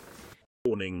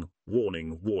Warning,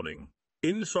 warning, warning.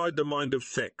 Inside the Mind of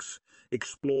Sex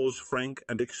explores frank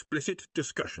and explicit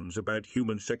discussions about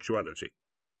human sexuality.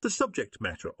 The subject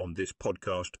matter on this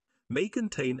podcast may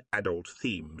contain adult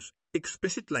themes,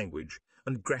 explicit language,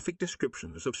 and graphic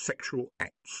descriptions of sexual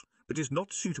acts that is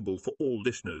not suitable for all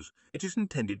listeners. It is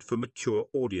intended for mature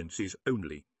audiences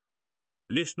only.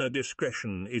 Listener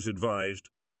discretion is advised.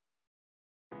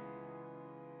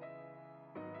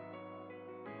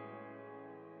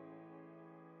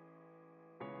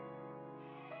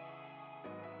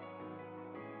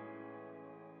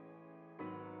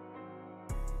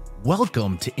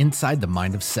 Welcome to Inside the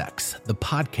Mind of Sex, the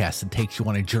podcast that takes you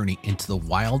on a journey into the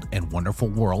wild and wonderful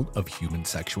world of human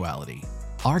sexuality.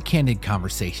 Our candid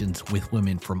conversations with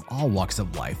women from all walks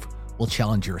of life will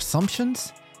challenge your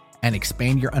assumptions and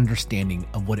expand your understanding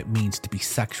of what it means to be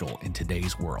sexual in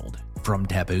today's world. From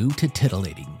taboo to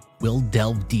titillating, we'll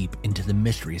delve deep into the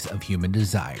mysteries of human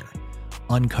desire,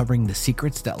 uncovering the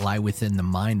secrets that lie within the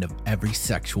mind of every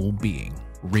sexual being.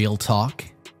 Real talk,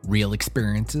 real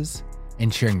experiences,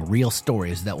 and sharing real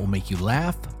stories that will make you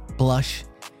laugh, blush,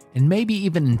 and maybe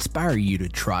even inspire you to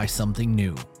try something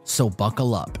new. So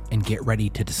buckle up and get ready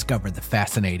to discover the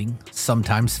fascinating,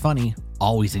 sometimes funny,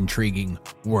 always intriguing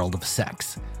world of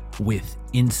sex with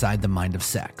Inside the Mind of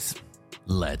Sex.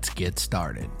 Let's get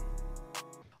started.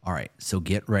 All right, so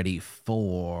get ready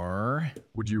for...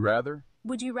 Would you rather?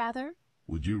 Would you rather?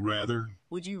 Would you rather?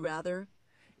 Would you rather?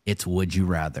 It's Would You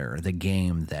Rather, the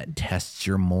game that tests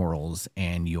your morals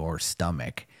and your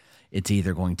stomach. It's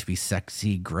either going to be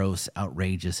sexy, gross,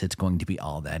 outrageous. It's going to be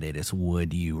all that. It is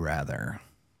Would You Rather.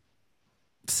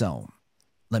 So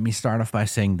let me start off by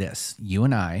saying this. You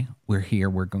and I, we're here.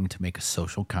 We're going to make a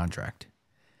social contract.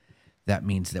 That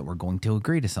means that we're going to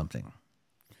agree to something.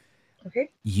 Okay.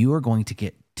 You are going to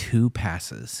get 2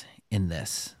 passes in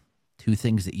this. 2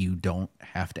 things that you don't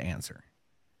have to answer.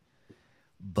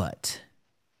 But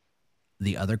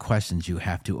the other questions, you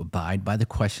have to abide by the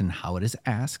question, how it is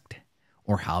asked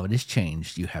or how it is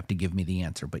changed. You have to give me the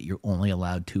answer, but you're only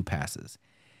allowed 2 passes.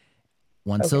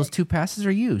 Once those 2 passes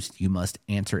are used, you must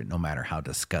answer it no matter how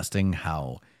disgusting,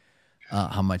 how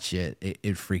much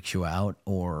it freaks you out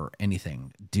or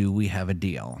anything. Do we have a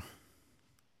deal?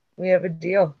 We have a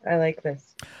deal. I like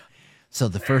this. So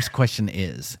the first question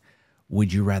is,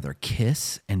 would you rather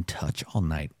kiss and touch all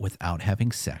night without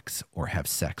having sex or have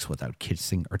sex without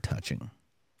kissing or touching?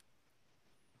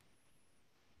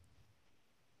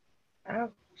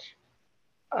 Ouch.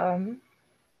 I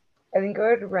think I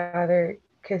would rather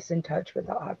kiss and touch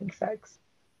without having sex.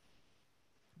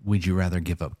 Would you rather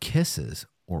give up kisses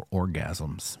or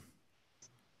orgasms?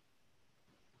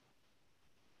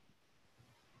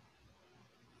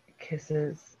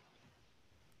 Kisses.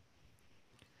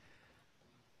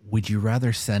 Would you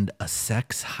rather send a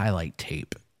sex highlight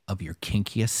tape of your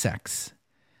kinkiest sex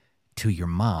to your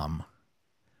mom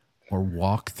or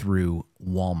walk through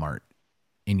Walmart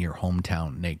in your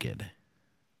hometown naked?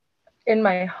 In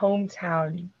my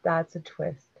hometown, that's a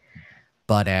twist.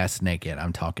 Butt ass naked.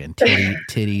 I'm talking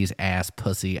titties, ass,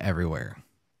 pussy, everywhere.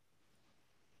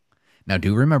 Now,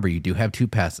 do remember, you do have 2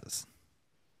 passes.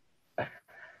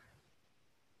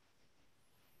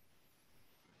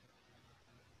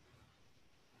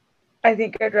 I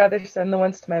think I'd rather send the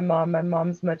ones to my mom. My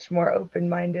mom's much more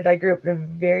open-minded. I grew up in a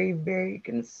very, very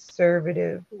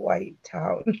conservative white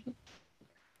town.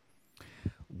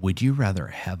 Would you rather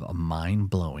have a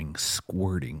mind-blowing,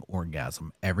 squirting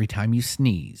orgasm every time you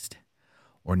sneezed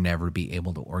or never be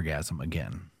able to orgasm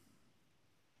again?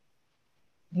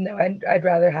 No, I'd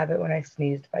rather have it when I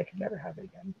sneezed if I could never have it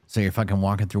again. So you're fucking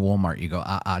walking through Walmart, you go,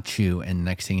 chew, and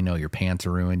next thing you know, your pants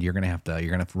are ruined. You're gonna have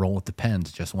to roll with the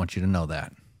pens. Just want you to know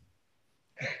that.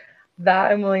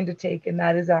 That I'm willing to take, and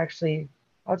that is actually,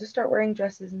 I'll just start wearing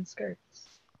dresses and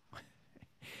skirts.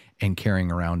 And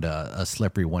carrying around a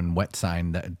slippery when wet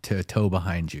sign to tow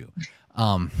behind you.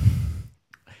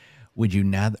 Would you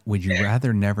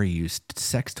rather never use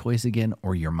sex toys again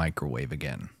or your microwave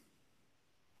again?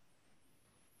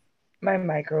 My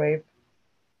microwave.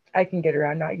 I can get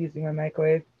around not using my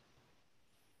microwave.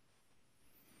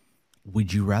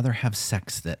 Would you rather have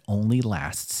sex that only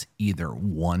lasts either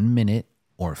 1 minute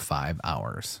or 5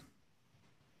 hours?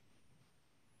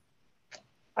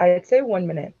 I'd say 1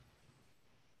 minute.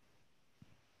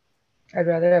 I'd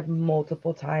rather have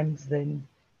multiple times than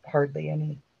hardly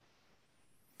any.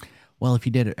 Well, if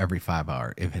you did it every 5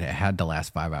 hours, if it had to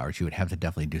last 5 hours, you would have to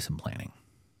definitely do some planning.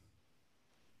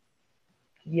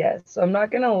 Yes, I'm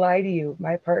not going to lie to you.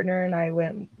 My partner and I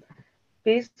went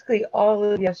basically all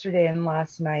of yesterday and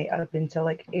last night up until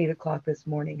like 8 o'clock this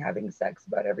morning having sex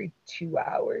about every 2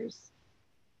 hours.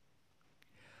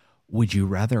 Would you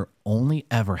rather only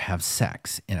ever have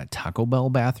sex in a Taco Bell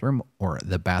bathroom or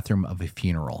the bathroom of a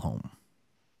funeral home?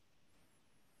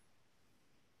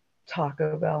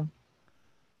 Taco Bell.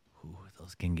 Ooh,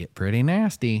 those can get pretty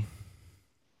nasty.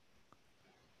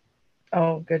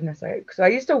 Oh goodness, so I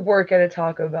used to work at a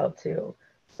Taco Bell too.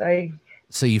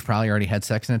 So you've probably already had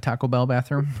sex in a Taco Bell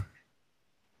bathroom?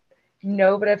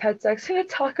 No, but I've had sex in a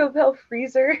Taco Bell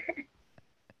freezer.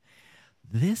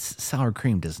 This sour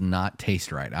cream does not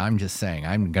taste right. I'm just saying,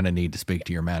 I'm going to need to speak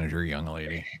to your manager, young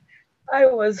lady. I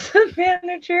was the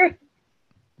manager.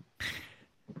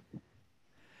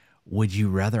 Would you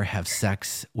rather have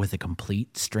sex with a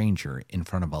complete stranger in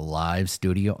front of a live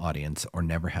studio audience or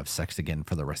never have sex again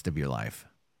for the rest of your life?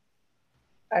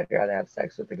 I'd rather have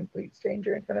sex with a complete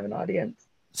stranger in front of an audience.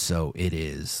 So it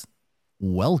is.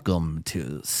 Welcome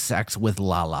to Sex with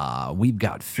Lala. We've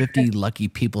got 50 lucky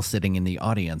people sitting in the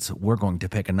audience. We're going to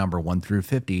pick a number 1 through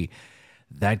 50.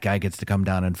 That guy gets to come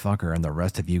down and fuck her, and the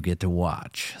rest of you get to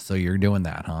watch. So you're doing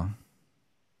that, huh?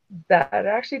 That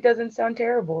actually doesn't sound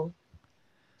terrible.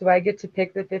 Do I get to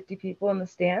pick the 50 people in the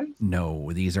stands?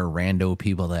 No, these are rando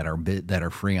people that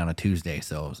are free on a Tuesday,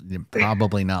 so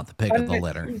probably not the pick of the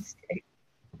litter. Tuesday.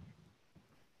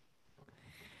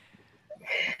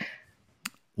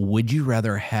 Would you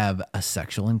rather have a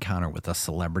sexual encounter with a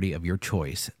celebrity of your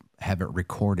choice, have it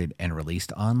recorded and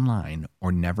released online,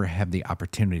 or never have the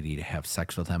opportunity to have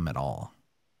sex with them at all?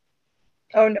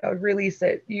 Oh, no, release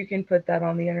it. You can put that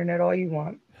on the internet all you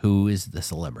want. Who is the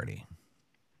celebrity?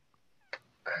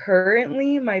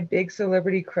 Currently, my big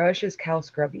celebrity crush is Cal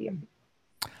Scrubby.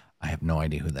 I have no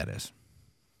idea who that is.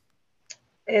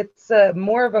 It's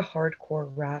more of a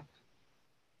hardcore rap.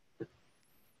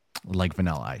 Like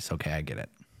Vanilla Ice. Okay, I get it.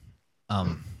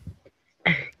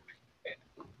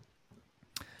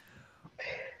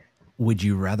 Would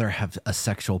you rather have a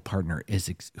sexual partner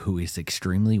who is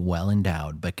extremely well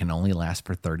endowed but can only last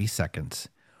for 30 seconds,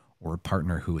 or a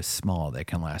partner who is small that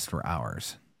can last for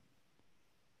hours?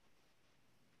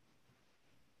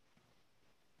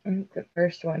 The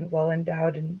first one, well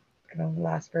endowed and can only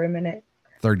last for a minute.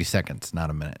 30 seconds, not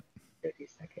a minute. 30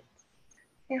 seconds.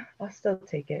 Yeah, I'll still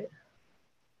take it.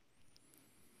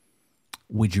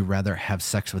 Would you rather have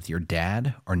sex with your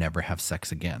dad or never have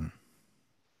sex again?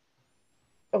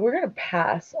 Oh, we're going to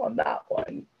pass on that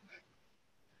one.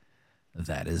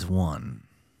 That is one.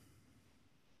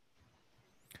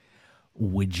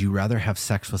 Would you rather have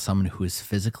sex with someone who is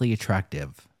physically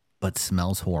attractive but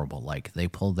smells horrible, like they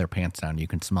pulled their pants down, you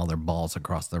can smell their balls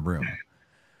across the room,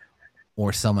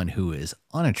 or someone who is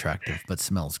unattractive but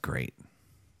smells great?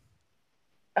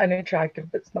 Unattractive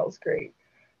but smells great.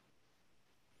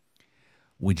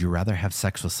 Would you rather have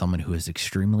sex with someone who is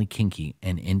extremely kinky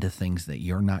and into things that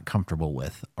you're not comfortable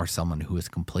with, or someone who is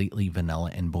completely vanilla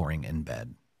and boring in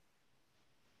bed?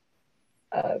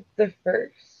 The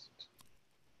first.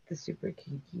 The super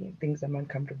kinky things I'm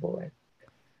uncomfortable with.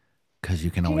 Because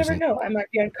you never know. I might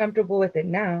be uncomfortable with it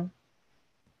now,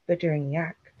 but during the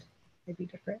act, it'd be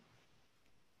different.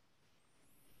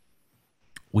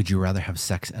 Would you rather have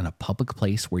sex in a public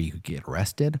place where you could get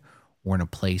arrested, or in a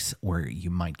place where you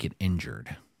might get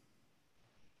injured?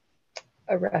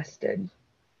 Arrested.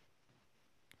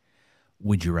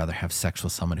 Would you rather have sex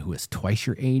with someone who is twice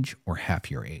your age or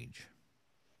half your age?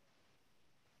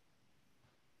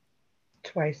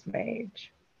 Twice my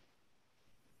age.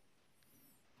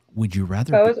 Would you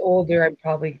rather? If I was older, I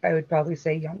would probably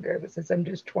say younger, but since I'm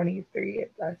just 23,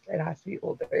 it has to be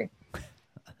older.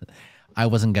 I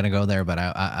wasn't gonna go there, but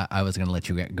I was gonna let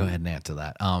you go ahead and answer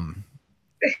that.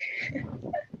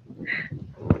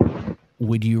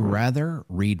 Would you rather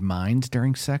read minds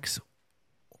during sex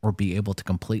or be able to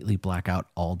completely black out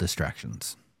all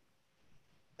distractions?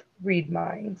 Read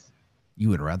minds. You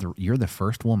would rather, you're the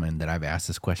first woman that I've asked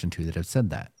this question to that have said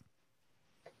that.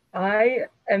 I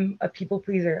am a people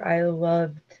pleaser. I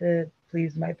love to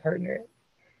please my partner.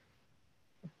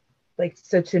 Like,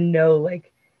 so to know,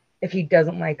 like, if he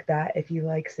doesn't like that, if he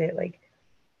likes it, like,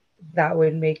 that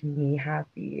would make me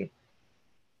happy.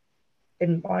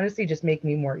 And honestly, just make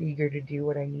me more eager to do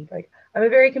what I need. Like, I'm a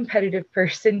very competitive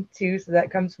person too, so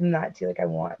that comes from that too. Like, I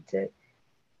want to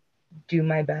do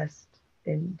my best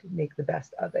and make the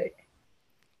best of it.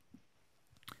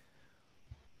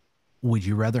 Would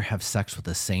you rather have sex with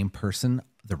the same person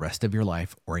the rest of your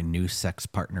life or a new sex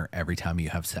partner every time you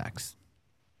have sex?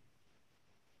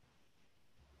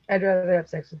 I'd rather have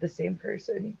sex with the same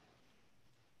person.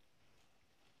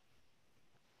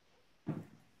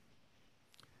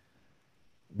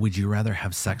 Would you rather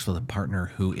have sex with a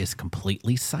partner who is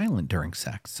completely silent during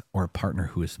sex or a partner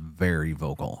who is very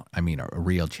vocal? I mean, a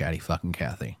real chatty fucking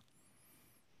Kathy.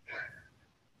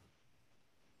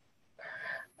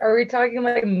 Are we talking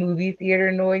like movie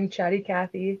theater knowing chatty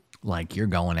Cathy? Like you're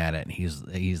going at it and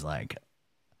he's like,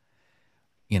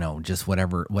 just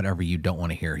whatever you don't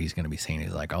want to hear, he's going to be saying.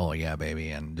 He's like, oh yeah,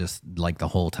 baby. And just like the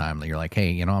whole time that you're like,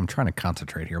 hey, I'm trying to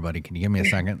concentrate here, buddy. Can you give me a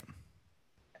second?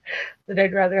 That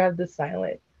I'd rather have the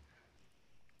silent.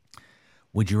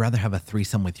 Would you rather have a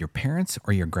threesome with your parents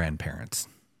or your grandparents?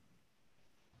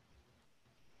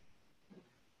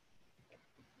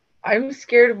 I'm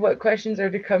scared of what questions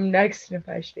are to come next and if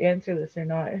I should answer this or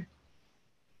not.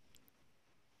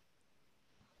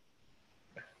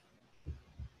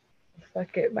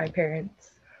 Fuck it, my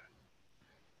parents.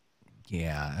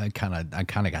 Yeah, I kind of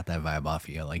got that vibe off of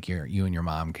you. Like you and your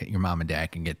mom and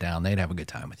dad can get down. They'd have a good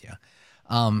time with you.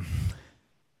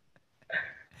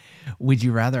 Would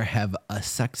you rather have a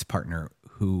sex partner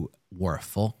who wore a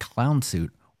full clown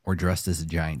suit or dressed as a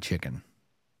giant chicken?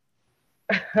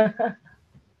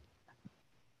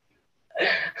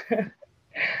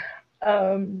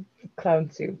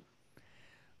 Clown suit.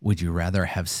 Would you rather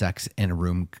have sex in a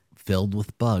room filled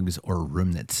with bugs or a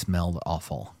room that smelled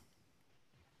awful?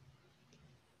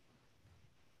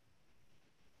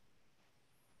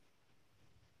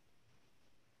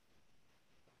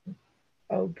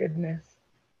 Oh, goodness.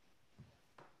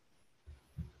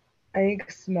 I think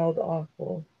it smelled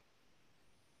awful.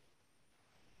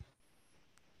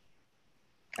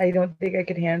 I don't think I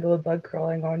could handle a bug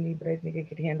crawling on me, but I think I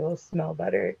could handle a smell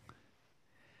better.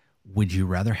 Would you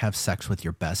rather have sex with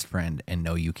your best friend and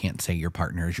know you can't say your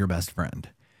partner is your best friend,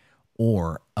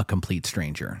 or a complete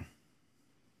stranger?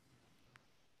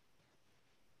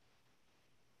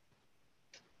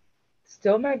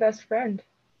 Still my best friend.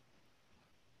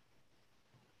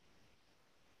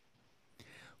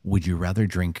 Would you rather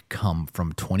drink cum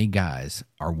from 20 guys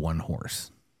or one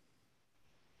horse?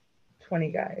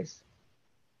 20 guys.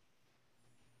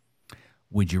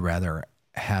 Would you rather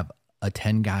have a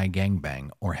 10-guy gangbang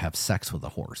or have sex with a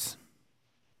horse?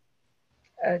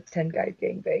 A 10-guy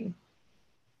gangbang.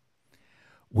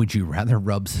 Would you rather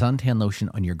rub suntan lotion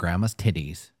on your grandma's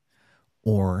titties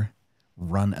or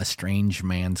run a strange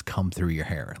man's cum through your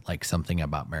hair, like Something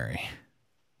About Mary?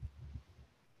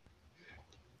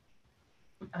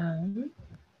 I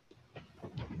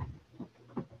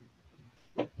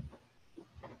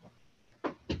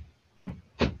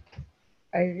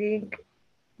think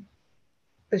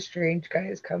the strange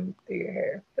guys come through your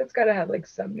hair. That's got to have like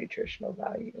some nutritional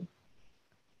value.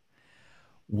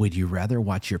 Would you rather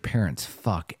watch your parents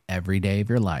fuck every day of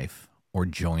your life or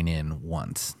join in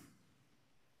once?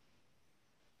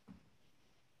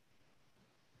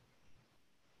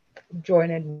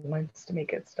 Join in once to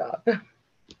make it stop.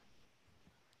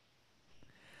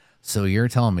 So you're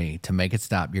telling me to make it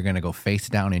stop, you're going to go face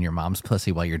down in your mom's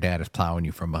pussy while your dad is plowing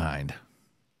you from behind?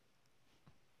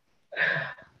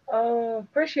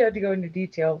 First you have to go into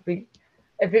detail, but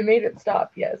if it made it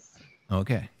stop, yes.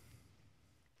 Okay.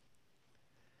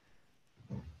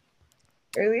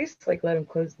 Or at least like let him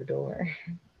close the door.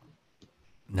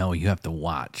 No, you have to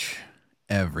watch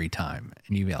every time,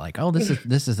 and you be like, "Oh, this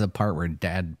is the part where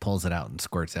dad pulls it out and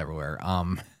squirts everywhere."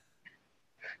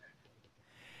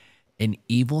 An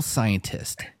evil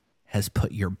scientist has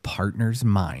put your partner's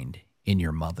mind in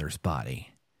your mother's body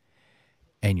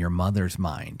and your mother's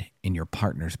mind in your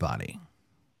partner's body.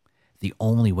 The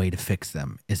only way to fix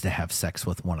them is to have sex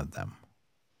with one of them.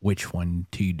 Which one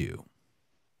do you do?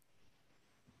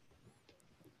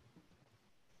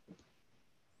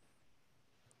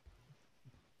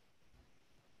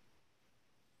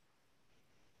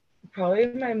 Probably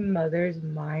my mother's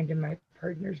mind and my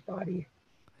partner's body.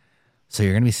 So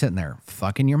you're going to be sitting there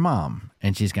fucking your mom,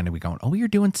 and she's going to be going, "Oh, you're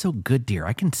doing so good, dear.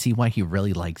 I can see why he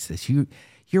really likes this.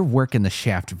 You're working the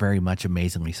shaft very much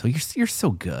amazingly. So you're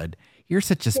so good. You're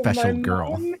such a special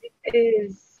girl." Mom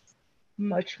is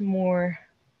much more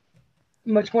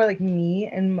like me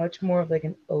and much more of like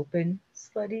an open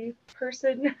slutty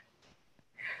person.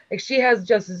 Like she has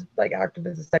just as like active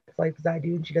as a sex life as I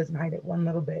do, and she doesn't hide it one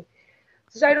little bit.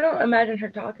 So I don't imagine her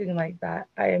talking like that.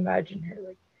 I imagine her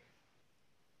like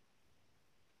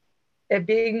it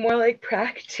being more like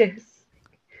practice.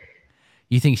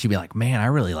 You think she'd be like, "Man, I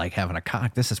really like having a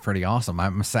cock. This is pretty awesome.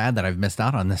 I'm sad that I've missed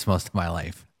out on this most of my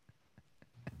life."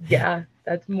 Yeah,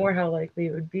 that's more how likely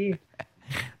it would be.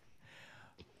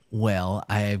 Well,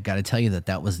 I've got to tell you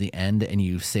that was the end, and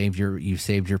you saved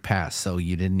your past, so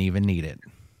you didn't even need it.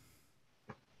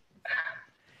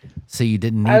 So you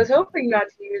didn't need, I was hoping not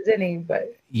to use any,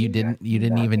 but you didn't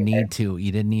even need to.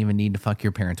 You didn't even need to fuck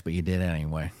your parents, but you did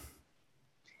anyway.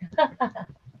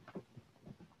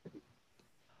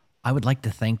 I would like to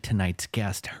thank tonight's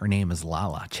guest. Her name is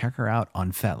Lala. Check her out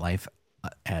on FetLife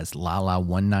as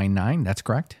Lala199. That's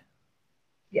correct?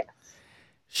 Yes.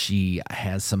 She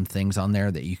has some things on there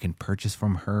that you can purchase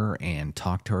from her and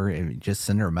talk to her and just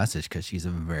send her a message because she's a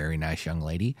very nice young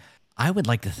lady. I would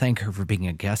like to thank her for being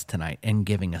a guest tonight and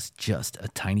giving us just a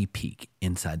tiny peek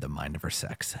inside the mind of her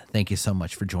sex. Thank you so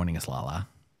much for joining us, Lala.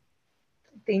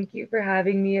 Thank you for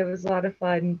having me. It was a lot of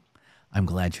fun. I'm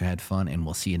glad you had fun, and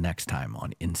we'll see you next time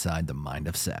on Inside the Mind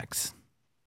of Sex.